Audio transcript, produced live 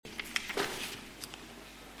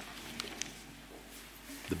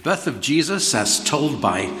The birth of Jesus as told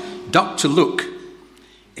by Dr. Luke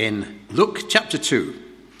in Luke chapter 2,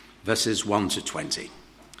 verses 1 to 20.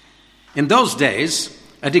 In those days,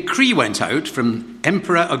 a decree went out from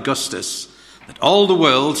Emperor Augustus that all the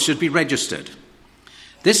world should be registered.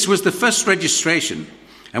 This was the first registration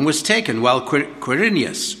and was taken while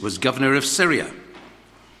Quirinius was governor of Syria.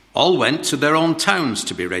 All went to their own towns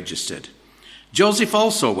to be registered. Joseph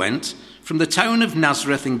also went from the town of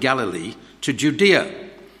Nazareth in Galilee to Judea,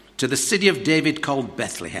 to the city of David called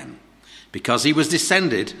Bethlehem, because he was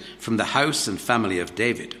descended from the house and family of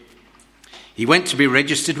David. He went to be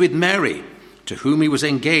registered with Mary, to whom he was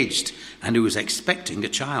engaged and who was expecting a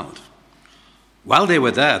child. While they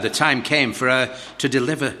were there, the time came for her to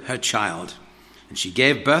deliver her child, and she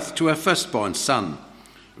gave birth to her firstborn son,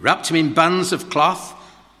 wrapped him in bands of cloth,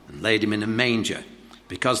 and laid him in a manger,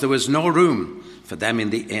 because there was no room for them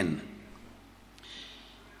in the inn.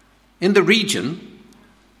 In the region,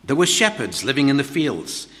 there were shepherds living in the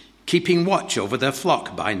fields, keeping watch over their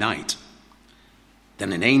flock by night.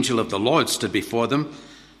 Then an angel of the Lord stood before them,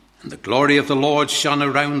 and the glory of the Lord shone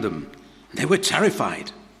around them, and they were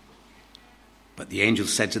terrified. But the angel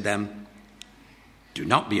said to them, "Do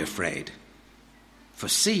not be afraid, for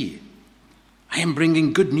see, I am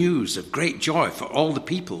bringing good news of great joy for all the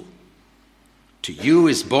people. To you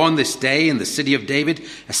is born this day in the city of David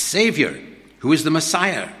a Savior, who is the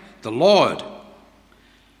Messiah, the Lord.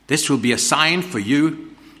 This will be a sign for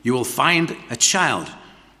you. You will find a child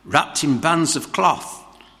wrapped in bands of cloth,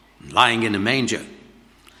 lying in a manger."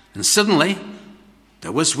 And suddenly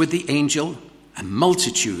there was with the angel a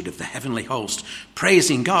multitude of the heavenly host,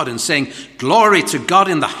 praising God and saying, "Glory to God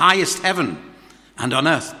in the highest heaven, and on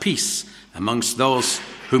earth peace amongst those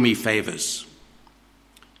whom he favors."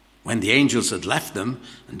 When the angels had left them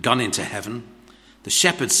and gone into heaven, the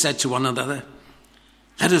shepherds said to one another,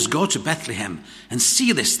 "Let us go to Bethlehem and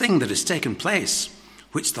see this thing that has taken place,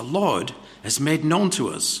 which the Lord has made known to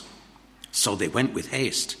us." So they went with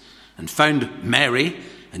haste and found Mary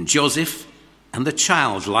and Joseph and the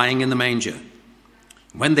child lying in the manger.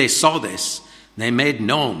 When they saw this, they made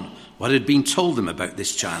known what had been told them about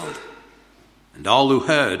this child. And all who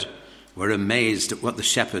heard were amazed at what the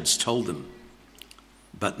shepherds told them.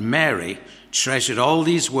 But Mary treasured all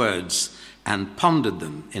these words and pondered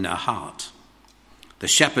them in her heart. The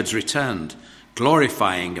shepherds returned,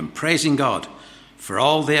 glorifying and praising God for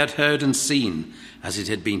all they had heard and seen as it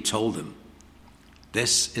had been told them.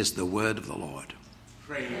 This is the word of the Lord.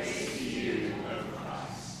 Praise to you, O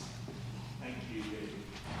Christ. Thank you,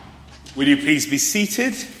 David. Will you please be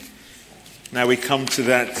seated? Now we come to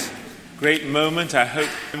that great moment, I hope,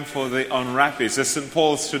 for the unwrap. It's a St.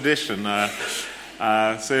 Paul's tradition.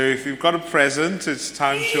 So if you've got a present, it's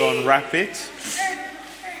time to unwrap it.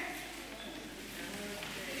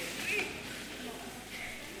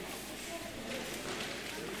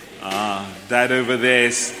 Dad over there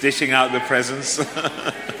is dishing out the presents.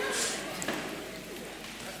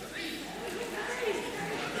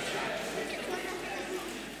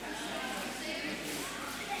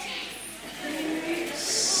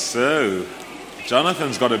 So,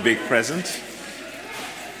 Jonathan's got a big present.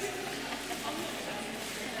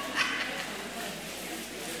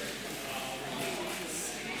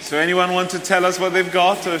 So anyone want to tell us what they've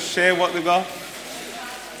got or share what they've got?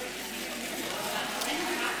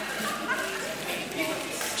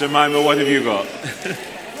 Jemima, what have you got?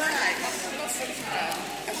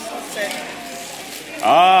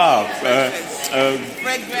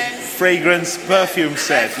 Fragrance perfume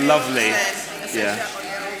set. Lovely. Yeah.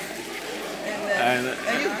 And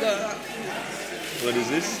what is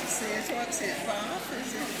this?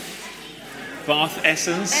 Bath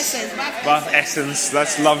essence. Bath essence.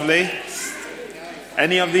 That's lovely.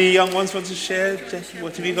 Any of the young ones want to share? Jesse,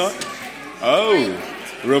 what have you got? Oh,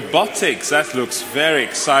 robotics. That looks very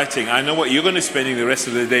exciting. I know what you're going to be spending the rest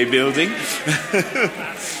of the day building.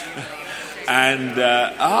 And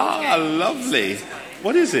lovely.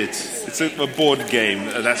 What is it? It's a board game.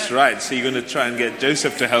 That's right. So you're going to try and get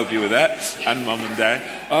Joseph to help you with that, and Mum and Dad.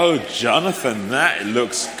 Oh, Jonathan, that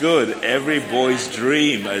looks good. Every boy's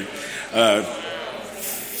dream.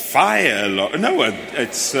 Fire.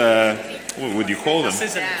 It's what would you call them?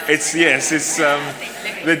 It's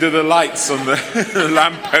they do the lights on the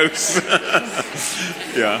lampposts.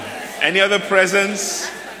 Yeah. Any other presents?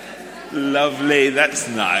 Lovely. That's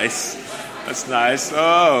nice.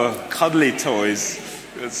 Oh, cuddly toys.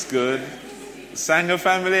 That's good. Sanger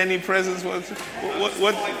family, any presents? What?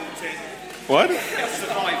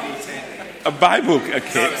 A Bible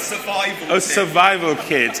kit? No, survival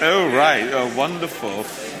kit. Oh, right. Oh, wonderful.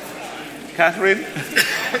 Catherine?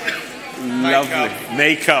 Lovely.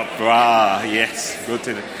 Makeup. Ah, yes. Good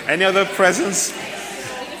to know. Any other presents?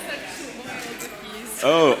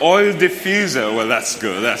 Oh, oil diffuser. Well, that's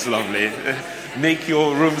good. That's lovely. Make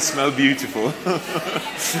your room smell beautiful.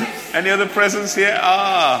 Any other presents here?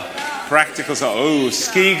 Ah, practical stuff. Oh,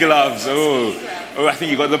 ski gloves. Oh, I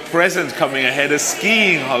think you got the present coming ahead, a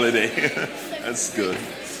skiing holiday. That's good.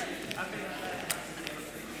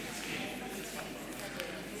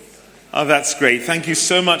 Oh, that's great. Thank you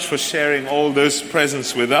so much for sharing all those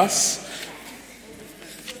presents with us.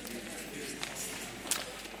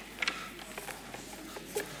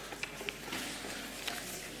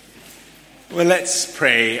 Well, let's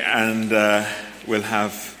pray and we'll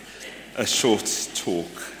have a short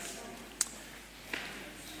talk.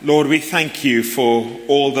 Lord, we thank you for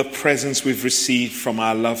all the presents we've received from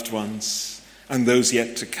our loved ones and those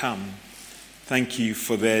yet to come. Thank you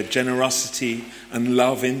for their generosity and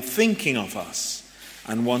love in thinking of us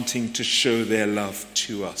and wanting to show their love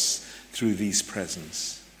to us through these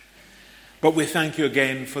presents. But we thank you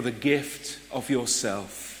again for the gift of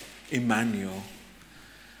yourself, Emmanuel.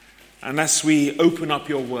 And as we open up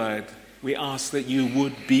your word, we ask that you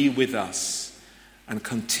would be with us and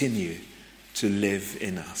continue to live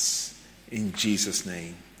in us. In Jesus'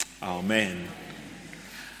 name, amen.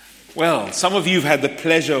 Well, some of you have had the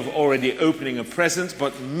pleasure of already opening a present,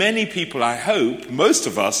 but many people, I hope, most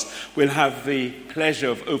of us, will have the pleasure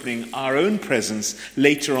of opening our own presents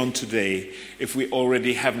later on today if we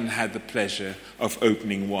already haven't had the pleasure of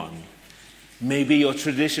opening one. Maybe your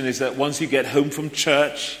tradition is that once you get home from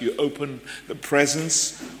church, you open the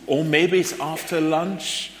presents, or maybe it's after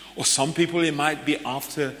lunch, or some people it might be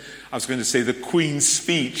after, I was going to say the Queen's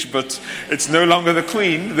speech, but it's no longer the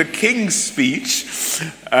Queen, the King's speech.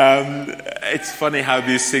 It's funny how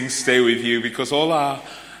these things stay with you, because all our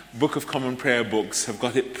Book of Common Prayer books have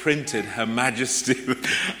got it printed, Her Majesty,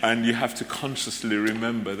 and you have to consciously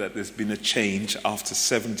remember that there's been a change after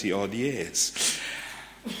 70 odd years.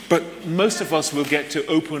 But most of us will get to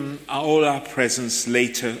open all our presents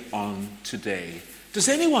later on today. Does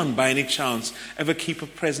anyone, by any chance, ever keep a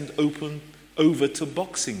present open over to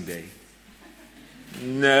Boxing Day?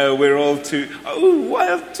 No, we're all too... Oh,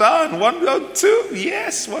 well done. One or two.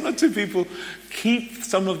 Yes, one or two people keep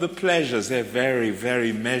some of the pleasures. They're very,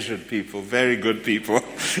 very measured people, very good people.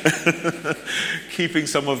 Keeping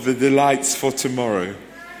some of the delights for tomorrow.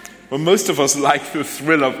 Well, most of us like the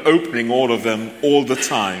thrill of opening all of them all the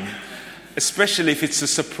time, especially if it's a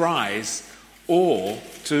surprise or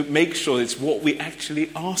to make sure it's what we actually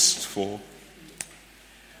asked for.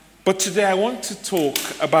 But today I want to talk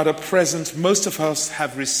about a present most of us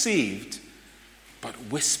have received, but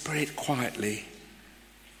whisper it quietly,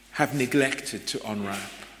 have neglected to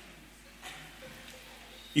unwrap.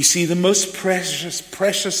 You see, the most precious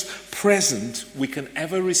present we can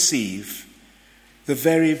ever receive, the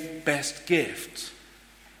very best gift,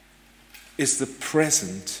 is the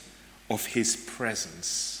present of his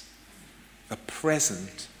presence. A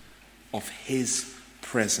present of his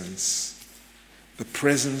presence. The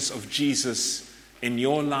presence of Jesus in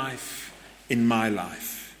your life, in my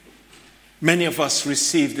life. Many of us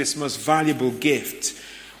received this most valuable gift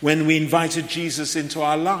when we invited Jesus into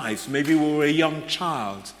our lives. Maybe we were a young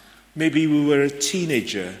child. Maybe we were a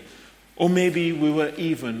teenager. Or maybe we were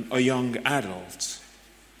even a young adult.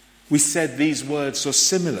 We said these words so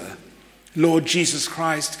similar. Lord Jesus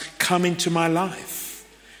Christ, come into my life.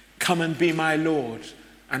 Come and be my Lord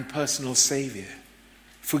and personal Savior.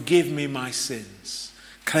 Forgive me my sins.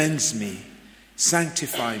 Cleanse me.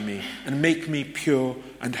 Sanctify me. And make me pure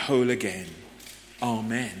and whole again.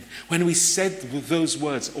 Amen. When we said those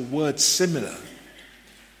words, a word similar,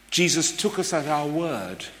 Jesus took us at our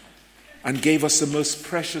word and gave us the most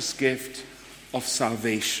precious gift of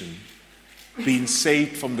salvation, being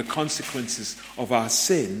saved from the consequences of our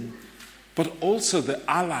sin, but also the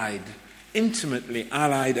intimately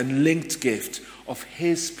allied and linked gift of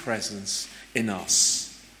his presence in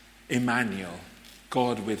us. Emmanuel,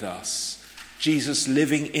 God with us. Jesus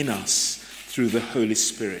living in us through the Holy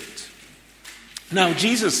Spirit. Now,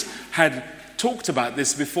 Jesus had talked about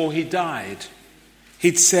this before he died.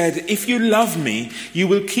 He'd said, if you love me, you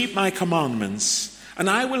will keep my commandments, and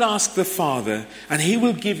I will ask the Father, and he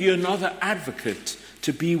will give you another advocate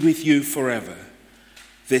to be with you forever.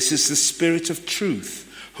 This is the Spirit of truth,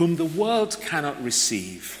 whom the world cannot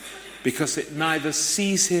receive, because it neither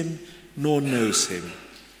sees him nor knows him.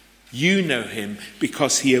 You know him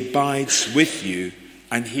because he abides with you,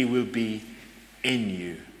 and he will be in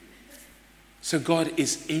you. So God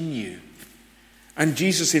is in you. And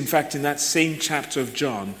Jesus, in fact, in that same chapter of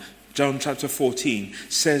John chapter 14,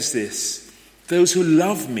 says this: those who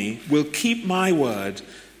love me will keep my word,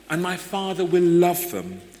 and my Father will love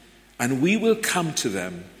them, and we will come to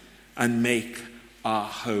them and make our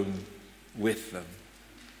home with them.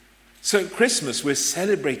 So at Christmas, we're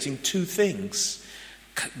celebrating two things.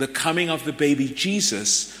 The coming of the baby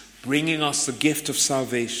Jesus, bringing us the gift of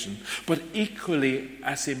salvation, but equally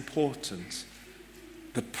as important,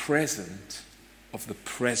 the present of the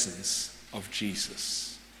presence of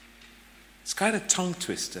Jesus. It's kind of a tongue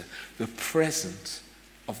twister, the present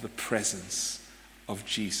of the presence of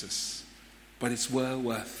Jesus. But it's well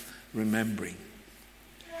worth remembering.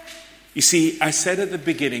 You see, I said at the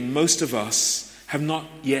beginning, most of us have not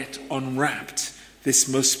yet unwrapped this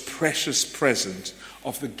most precious present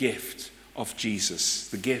of the gift of Jesus,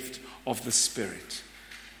 the gift of the Spirit.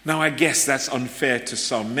 Now, I guess that's unfair to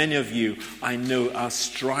some. Many of you, I know, are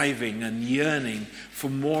striving and yearning for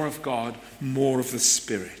more of God, more of the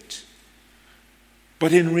Spirit.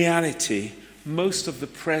 But in reality, most of the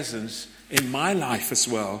presence in my life as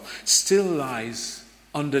well still lies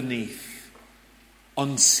underneath,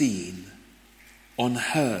 unseen,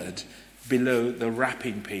 unheard, below the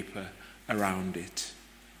wrapping paper around it.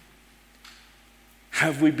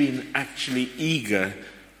 Have we been actually eager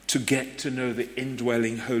to get to know the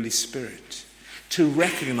indwelling Holy Spirit, to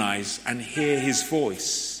recognize and hear his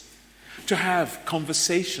voice, to have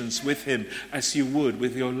conversations with him as you would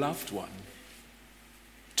with your loved one,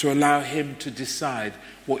 to allow him to decide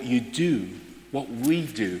what you do, what we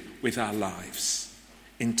do with our lives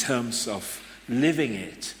in terms of living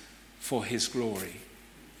it for his glory?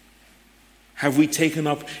 Have we taken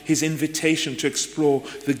up his invitation to explore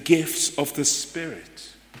the gifts of the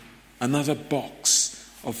Spirit? Another box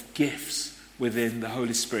of gifts within the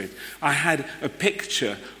Holy Spirit. I had a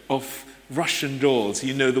picture of Russian doors.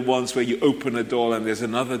 You know, the ones where you open a door and there's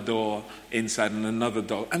another door inside and another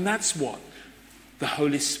door. And that's what the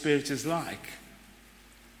Holy Spirit is like.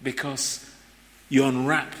 Because you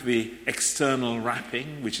unwrap the external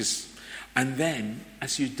wrapping, and then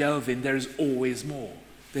as you delve in, there is always more.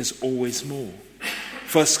 There's always more.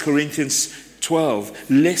 1 Corinthians 12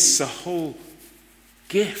 lists a whole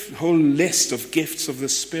list of gifts of the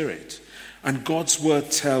Spirit. And God's word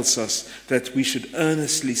tells us that we should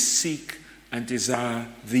earnestly seek and desire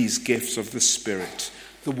these gifts of the Spirit.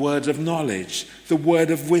 The word of knowledge, the word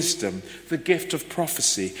of wisdom, the gift of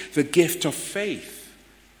prophecy, the gift of faith,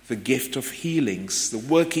 the gift of healings, the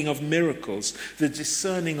working of miracles, the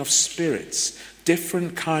discerning of spirits,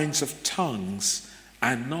 different kinds of tongues,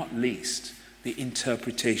 and not least, the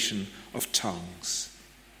interpretation of tongues.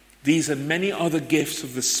 These and many other gifts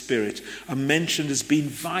of the Spirit are mentioned as being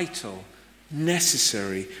vital,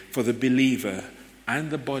 necessary for the believer and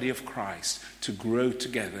the body of Christ to grow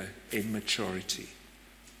together in maturity.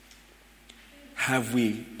 Have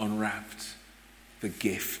we unwrapped the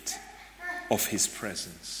gift of his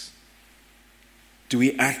presence? Do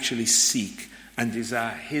we actually seek and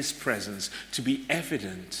desire his presence to be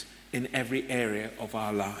evident in every area of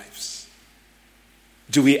our lives?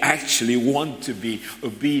 Do we actually want to be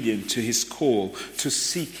obedient to his call to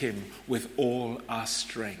seek him with all our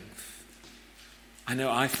strength? I know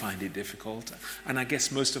I find it difficult, and I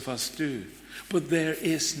guess most of us do, but there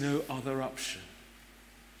is no other option.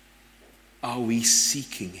 Are we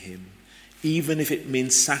seeking him, even if it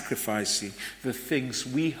means sacrificing the things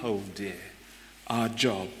we hold dear, our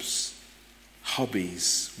jobs,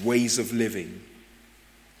 hobbies, ways of living,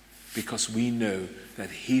 because we know that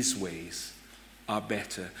his ways are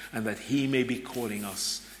better and that he may be calling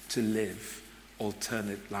us to live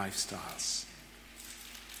alternate lifestyles.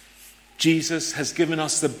 Jesus has given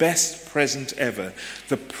us the best present ever,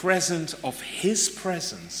 the present of his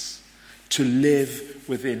presence to live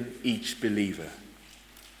within each believer.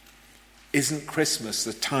 Isn't Christmas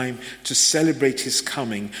the time to celebrate his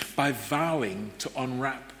coming by vowing to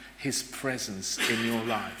unwrap his presence in your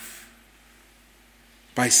life?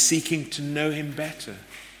 By seeking to know him better,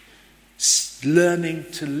 learning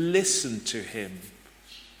to listen to him.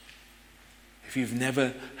 If you've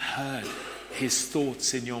never heard his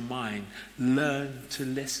thoughts in your mind, learn to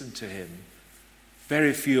listen to him.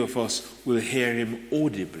 Very few of us will hear him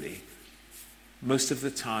audibly. Most of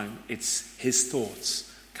the time, it's his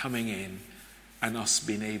thoughts coming in and us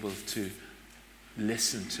being able to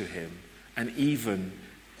listen to him and even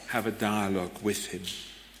have a dialogue with him.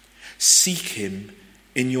 Seek him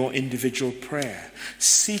in your individual prayer.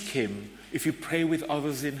 Seek him if you pray with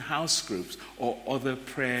others in house groups or other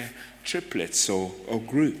prayer triplets or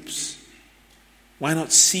groups. Why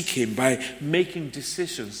not seek him by making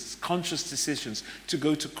decisions, conscious decisions, to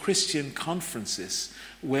go to Christian conferences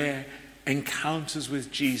where encounters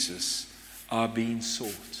with Jesus are being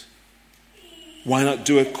sought? Why not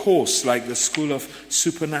do a course like the School of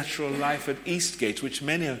Supernatural Life at Eastgate, which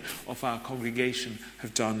many of our congregation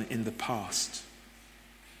have done in the past?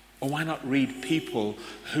 Or why not read people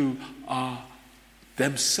who are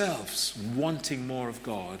themselves wanting more of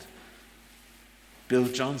God? Bill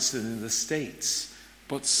Johnson in the States,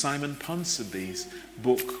 but Simon Ponsonby's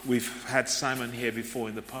book. We've had Simon here before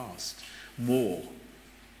in the past. More.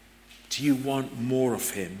 Do you want more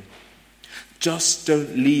of him? Just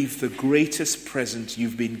don't leave the greatest present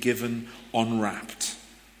you've been given unwrapped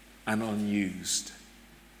and unused.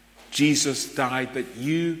 Jesus died that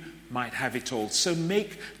you might have it all. So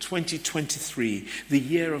make 2023 the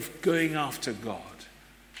year of going after God,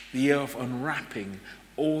 the year of unwrapping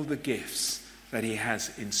all the gifts that he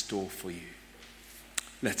has in store for you.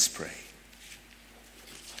 Let's pray.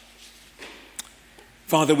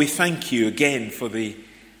 Father, we thank you again for the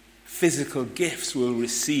physical gifts we'll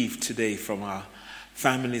receive today from our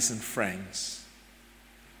families and friends.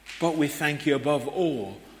 But we thank you above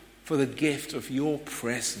all for the gift of your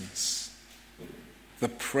presence, the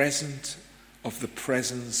presence of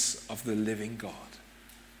the living God.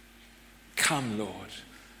 Come, Lord,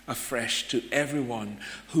 afresh to everyone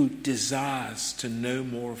who desires to know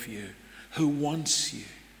more of you, who wants you,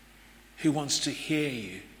 who wants to hear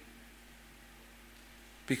you.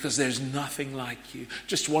 Because there's nothing like you.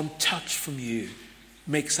 Just one touch from you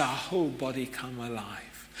makes our whole body come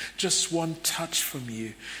alive. Just one touch from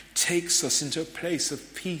you takes us into a place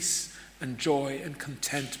of peace and joy and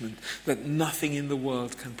contentment that nothing in the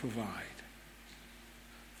world can provide.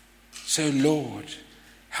 So, Lord,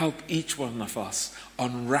 help each one of us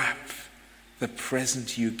unwrap the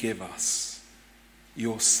present you give us,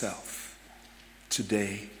 yourself,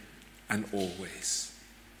 today and always.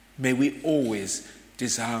 May we always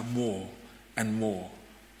desire more and more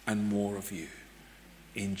and more of you.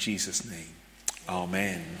 In Jesus' name,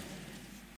 amen.